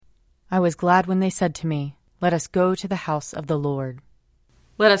I was glad when they said to me, "Let us go to the house of the Lord."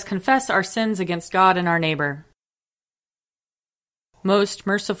 Let us confess our sins against God and our neighbor. Most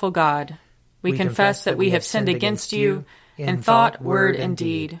merciful God, we confess that we have sinned against you in thought, word, and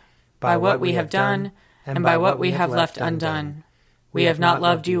deed, by what we have done and by what we have left undone. We have not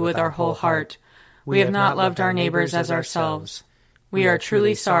loved you with our whole heart. We have not loved our neighbors as ourselves. We are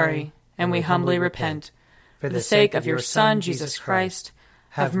truly sorry, and we humbly repent. For the sake of your Son, Jesus Christ,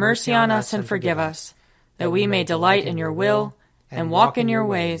 have mercy on us and forgive us, that we may delight in your will and walk in your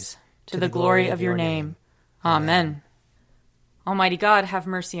ways, to the glory of your name. Amen. Almighty God, have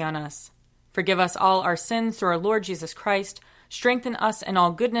mercy on us. Forgive us all our sins through our Lord Jesus Christ. Strengthen us in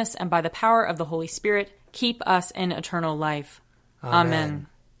all goodness, and by the power of the Holy Spirit, keep us in eternal life. Amen.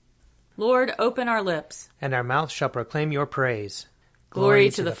 Lord, open our lips, and our mouth shall proclaim your praise. Glory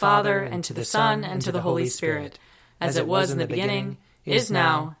to the Father, and to the Son, and to the Holy Spirit, as it was in the beginning, is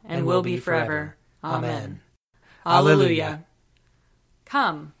now, and will be forever. Amen. Alleluia.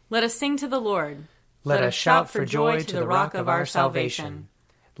 Come, let us sing to the Lord. Let us shout for joy to the rock of our salvation.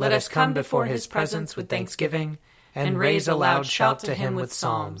 Let us come before his presence with thanksgiving, and raise a loud shout to him with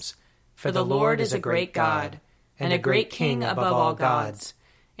psalms. For the Lord is a great God, and a great King above all gods.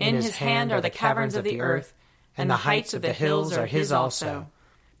 In his hand are the caverns of the earth, and the heights of the hills are his also.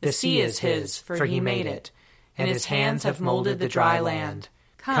 The sea is his, for he made it, and his hands have molded the dry land.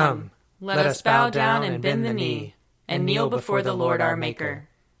 Come, let us bow down and bend the knee, and kneel before the Lord our Maker.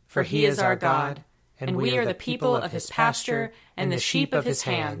 For he is our God, and we are the people of his pasture and the sheep of his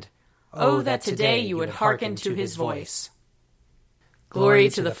hand. Oh, that today you would hearken to his voice. Glory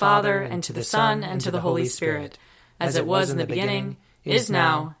to the Father, and to the Son, and to the Holy Spirit, as it was in the beginning, is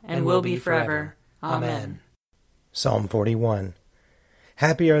now, and will be forever. Amen. Psalm 41.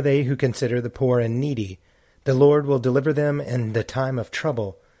 Happy are they who consider the poor and needy. The Lord will deliver them in the time of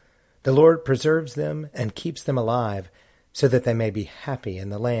trouble. The Lord preserves them and keeps them alive, so that they may be happy in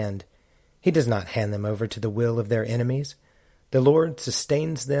the land. He does not hand them over to the will of their enemies. The Lord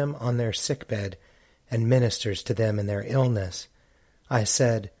sustains them on their sickbed and ministers to them in their illness. I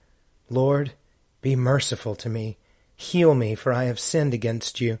said, Lord, be merciful to me. Heal me, for I have sinned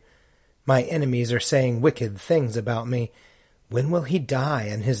against you. My enemies are saying wicked things about me. When will he die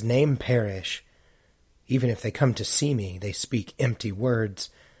and his name perish? Even if they come to see me, they speak empty words.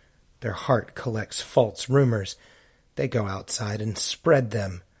 Their heart collects false rumors. They go outside and spread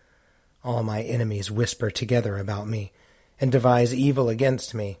them. All my enemies whisper together about me and devise evil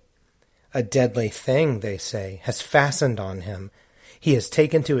against me. A deadly thing, they say, has fastened on him. He is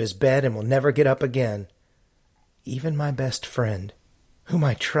taken to his bed and will never get up again. Even my best friend, whom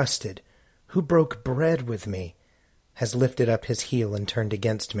I trusted, who broke bread with me, has lifted up his heel and turned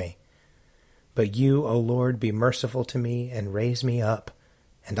against me. But you, O Lord, be merciful to me and raise me up,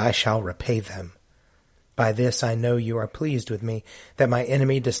 and I shall repay them. By this I know you are pleased with me, that my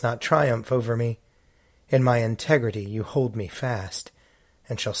enemy does not triumph over me. In my integrity you hold me fast,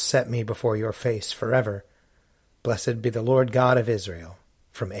 and shall set me before your face forever. Blessed be the Lord God of Israel,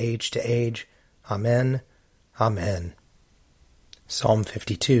 from age to age. Amen. Amen. Psalm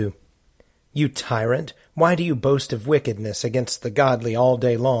 52. You tyrant, why do you boast of wickedness against the godly all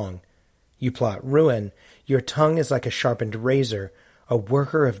day long? You plot ruin. Your tongue is like a sharpened razor, a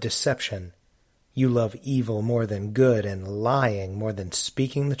worker of deception. You love evil more than good, and lying more than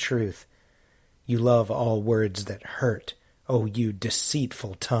speaking the truth. You love all words that hurt, O you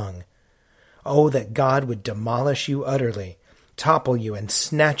deceitful tongue. Oh, that God would demolish you utterly, topple you and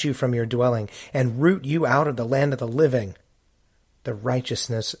snatch you from your dwelling, and root you out of the land of the living. The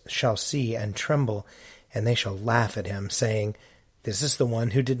righteousness shall see and tremble, and they shall laugh at him, saying, This is the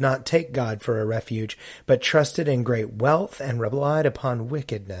one who did not take God for a refuge, but trusted in great wealth and relied upon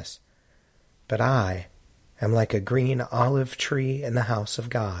wickedness. But I am like a green olive tree in the house of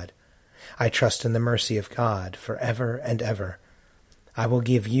God. I trust in the mercy of God forever and ever. I will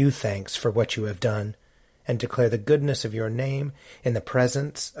give you thanks for what you have done, and declare the goodness of your name in the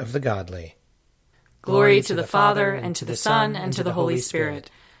presence of the godly. Glory to the Father, and to the Son, and to the Holy Spirit,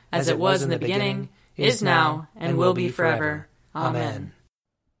 as it was in the beginning, is now, and will be forever. Amen.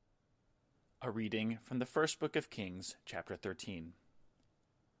 A reading from the first book of Kings, chapter 13.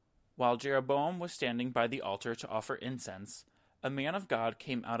 While Jeroboam was standing by the altar to offer incense, a man of God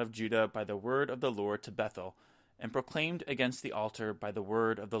came out of Judah by the word of the Lord to Bethel, and proclaimed against the altar by the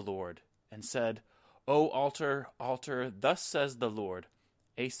word of the Lord, and said, O altar, altar, thus says the Lord,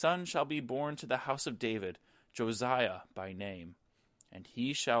 A son shall be born to the house of David, Josiah by name. And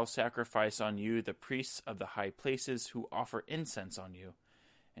he shall sacrifice on you the priests of the high places who offer incense on you,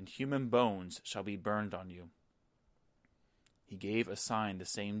 and human bones shall be burned on you. he gave a sign the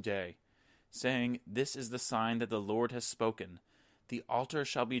same day, saying, "This is the sign that the Lord has spoken. The altar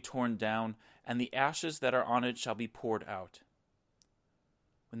shall be torn down, and the ashes that are on it shall be poured out."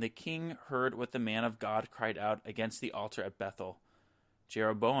 When the king heard what the man of God cried out against the altar at Bethel,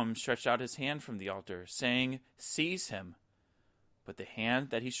 Jeroboam stretched out his hand from the altar, saying, "Seize him." But the hand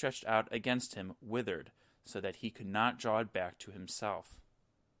that he stretched out against him withered, so that he could not draw it back to himself.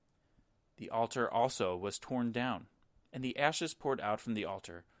 The altar also was torn down, and the ashes poured out from the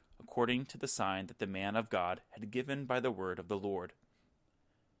altar, according to the sign that the man of God had given by the word of the Lord.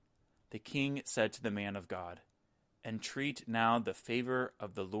 The king said to the man of God, "Entreat now the favor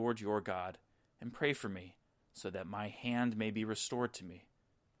of the Lord your God, and pray for me, so that my hand may be restored to me."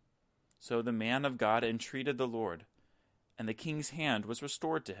 So the man of God entreated the Lord, and the king's hand was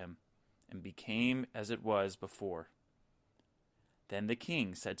restored to him, and became as it was before. Then the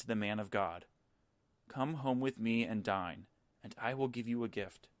king said to the man of God, "Come home with me and dine, and I will give you a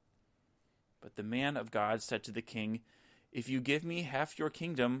gift." But the man of God said to the king, "If you give me half your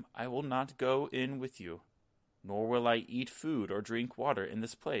kingdom, I will not go in with you, nor will I eat food or drink water in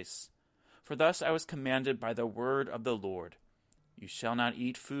this place. For thus I was commanded by the word of the Lord, you shall not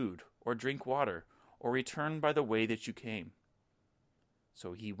eat food or drink water, or return by the way that you came."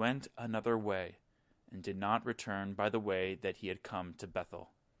 So he went another way, and did not return by the way that he had come to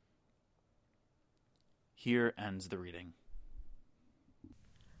Bethel. Here ends the reading.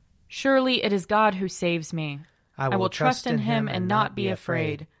 Surely it is God who saves me. I will trust in him and not be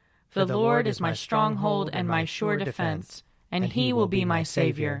afraid. For the Lord is my stronghold and my sure defense, and he will be my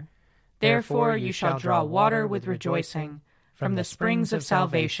Savior. Therefore you shall draw water with rejoicing from the springs of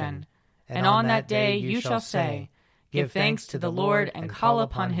salvation. And on that day you shall say, "Give thanks to the Lord and call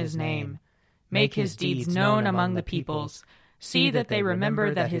upon his name. Make his deeds known among the peoples. See that they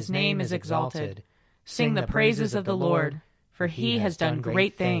remember that his name is exalted. Sing the praises of the Lord, for he has done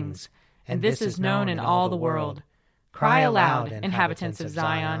great things, and this is known in all the world. Cry aloud, inhabitants of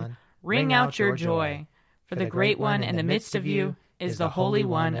Zion, ring out your joy, for the great one in the midst of you is the Holy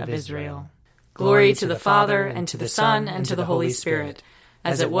One of Israel." Glory to the Father, and to the Son, and to the Holy Spirit,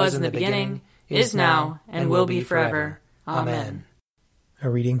 as it was in the beginning, is now, and will be forever. Amen. A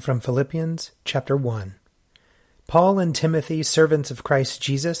reading from Philippians, chapter 1. Paul and Timothy, servants of Christ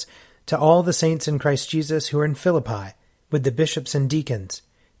Jesus, to all the saints in Christ Jesus who are in Philippi, with the bishops and deacons,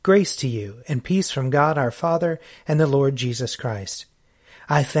 grace to you, and peace from God our Father and the Lord Jesus Christ.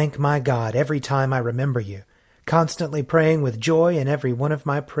 I thank my God every time I remember you, constantly praying with joy in every one of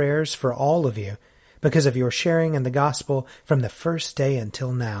my prayers for all of you, because of your sharing in the gospel from the first day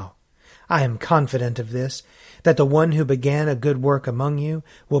until now. I am confident of this, that the one who began a good work among you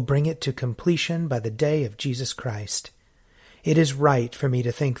will bring it to completion by the day of Jesus Christ. It is right for me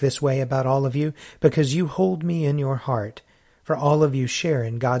to think this way about all of you, because you hold me in your heart, for all of you share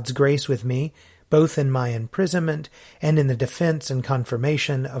in God's grace with me, both in my imprisonment and in the defense and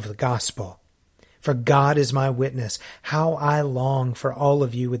confirmation of the gospel. For God is my witness, how I long for all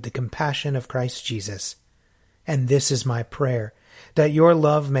of you with the compassion of Christ Jesus. And this is my prayer, that your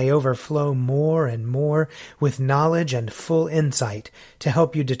love may overflow more and more with knowledge and full insight to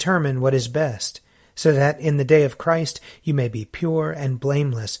help you determine what is best, so that in the day of Christ you may be pure and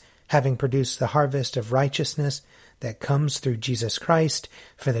blameless, having produced the harvest of righteousness that comes through Jesus Christ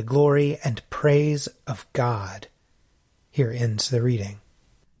for the glory and praise of God. Here ends the reading.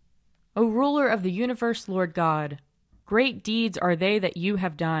 O ruler of the universe, Lord God, great deeds are they that you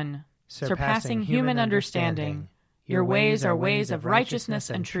have done, surpassing human understanding. Your ways are ways of righteousness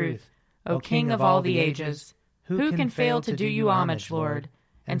and truth, O King of all the ages. Who can fail to do you homage, Lord,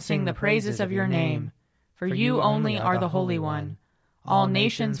 and sing the praises of your name? For you only are the Holy One. All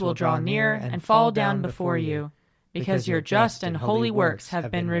nations will draw near and fall down before you, because your just and holy works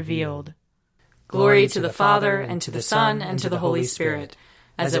have been revealed. Glory to the Father, and to the Son, and to the Holy Spirit,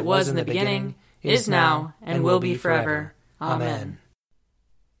 as it was in the beginning, is now, and will be forever. Amen.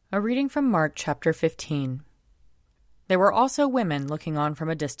 A reading from Mark chapter 15. There were also women looking on from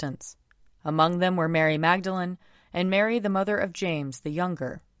a distance. Among them were Mary Magdalene, and Mary the mother of James the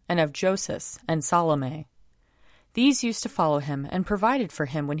younger, and of Joseph and Salome. These used to follow him and provided for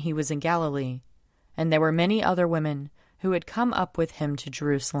him when he was in Galilee. And there were many other women who had come up with him to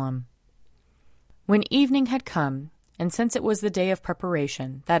Jerusalem. When evening had come, and since it was the day of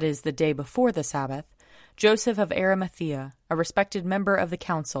preparation, that is, the day before the Sabbath, Joseph of Arimathea, a respected member of the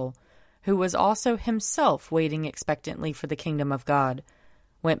council, who was also himself waiting expectantly for the kingdom of God,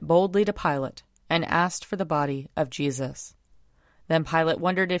 went boldly to Pilate and asked for the body of Jesus. Then Pilate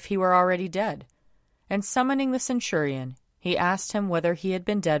wondered if he were already dead, and summoning the centurion, he asked him whether he had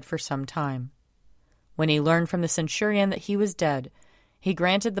been dead for some time. When he learned from the centurion that he was dead, he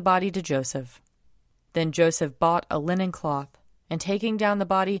granted the body to Joseph. Then Joseph bought a linen cloth, and taking down the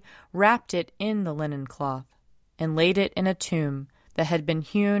body, wrapped it in the linen cloth, and laid it in a tomb that had been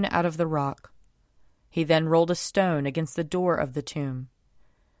hewn out of the rock. He then rolled a stone against the door of the tomb.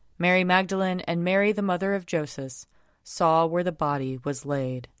 Mary Magdalene and Mary, the mother of Joseph, saw where the body was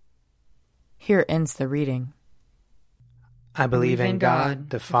laid. Here ends the reading. I believe in God,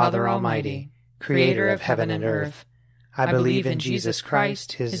 the Father Almighty, creator of heaven and earth. I believe in Jesus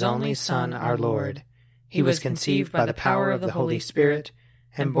Christ, his only Son, our Lord. He was conceived by the power of the Holy Spirit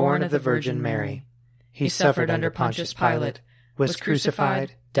and born of the Virgin Mary. He suffered under Pontius Pilate, was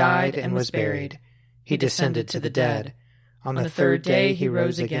crucified, died, and was buried. He descended to the dead. On the third day he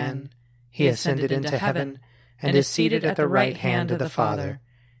rose again. He ascended into heaven and is seated at the right hand of the Father.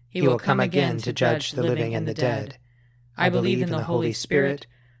 He will come again to judge the living and the dead. I believe in the Holy Spirit,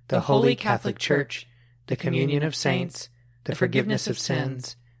 the Holy Catholic Church, the communion of saints, the forgiveness of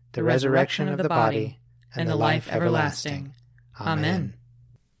sins, the resurrection of the body, and the life everlasting. Amen.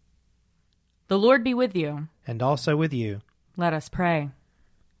 The Lord be with you. And also with you. Let us pray.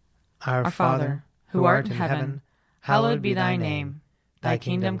 Our Father, who art in heaven, hallowed be thy name. Thy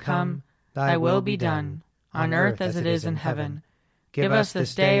kingdom come, thy will be done, on earth as it is in heaven. Give us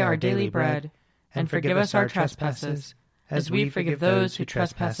this day our daily bread, and forgive us our trespasses, as we forgive those who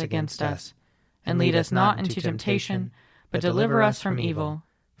trespass against us. And lead us not into temptation, but deliver us from evil.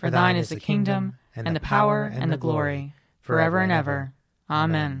 For thine is the kingdom, and the power, and the glory, forever and ever.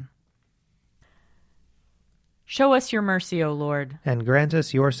 Amen. Show us your mercy, O Lord. And grant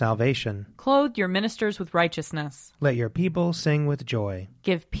us your salvation. Clothe your ministers with righteousness. Let your people sing with joy.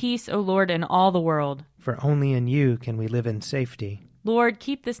 Give peace, O Lord, in all the world. For only in you can we live in safety. Lord,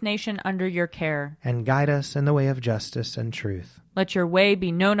 keep this nation under your care. And guide us in the way of justice and truth. Let your way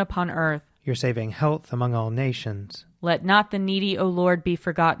be known upon earth. Your saving health among all nations. Let not the needy, O Lord, be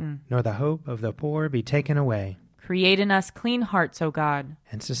forgotten. Nor the hope of the poor be taken away. Create in us clean hearts, O God.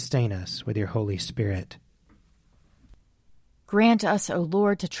 And sustain us with your Holy Spirit. Grant us, O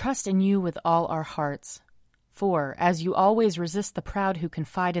Lord, to trust in you with all our hearts. For, as you always resist the proud who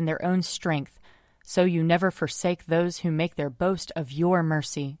confide in their own strength, so you never forsake those who make their boast of your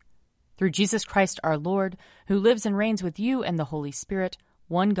mercy. Through Jesus Christ our Lord, who lives and reigns with you and the Holy Spirit,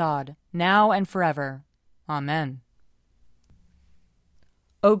 one God, now and forever. Amen.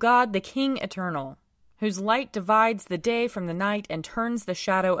 O God, the King eternal, whose light divides the day from the night and turns the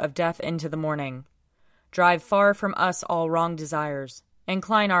shadow of death into the morning, drive far from us all wrong desires.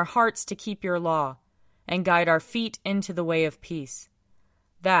 Incline our hearts to keep your law, and guide our feet into the way of peace,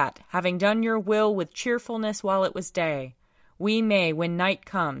 that, having done your will with cheerfulness while it was day, we may, when night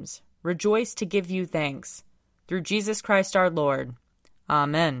comes, rejoice to give you thanks. Through Jesus Christ our Lord.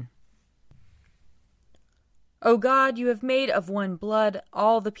 Amen. O God, you have made of one blood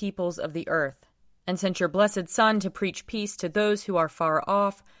all the peoples of the earth, and sent your blessed Son to preach peace to those who are far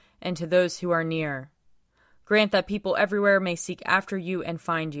off and to those who are near. Grant that people everywhere may seek after you and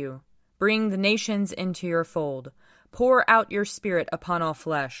find you. Bring the nations into your fold. Pour out your Spirit upon all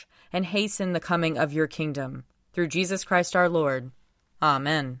flesh, and hasten the coming of your kingdom. Through Jesus Christ our Lord.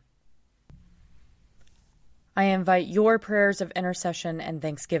 Amen. I invite your prayers of intercession and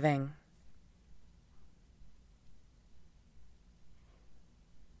thanksgiving.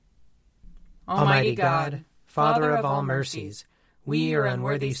 Almighty God, Father of all mercies, we, your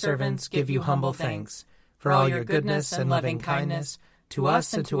unworthy servants, give you humble thanks for all your goodness and loving kindness to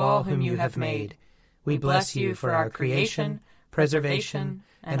us and to all whom you have made. We bless you for our creation, preservation,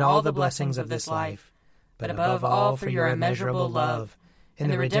 and all the blessings of this life, but above all for your immeasurable love in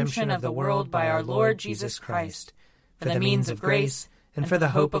the redemption of the world by our Lord Jesus Christ, for the means of grace and for the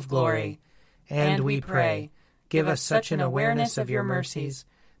hope of glory. And we pray, give us such an awareness of your mercies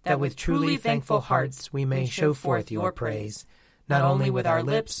that with truly thankful hearts we may show forth your praise, not only with our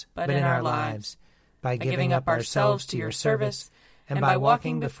lips but in our lives, by giving up ourselves to your service, and by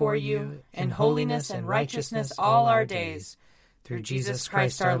walking before you in holiness and righteousness all our days, through Jesus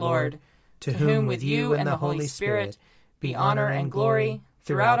Christ our Lord, to whom with you and the Holy Spirit be honor and glory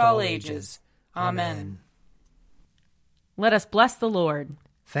throughout all ages. Amen. Let us bless the Lord.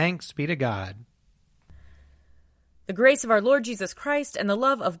 Thanks be to God. The grace of our Lord Jesus Christ and the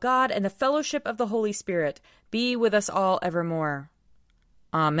love of God and the fellowship of the Holy Spirit be with us all evermore.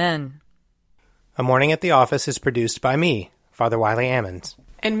 Amen. A Morning at the Office is produced by me, Father Wiley Ammons.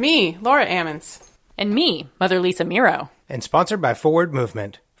 And me, Laura Ammons. And me, Mother Lisa Meirow. And sponsored by Forward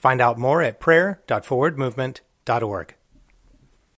Movement. Find out more at prayer.forwardmovement.org.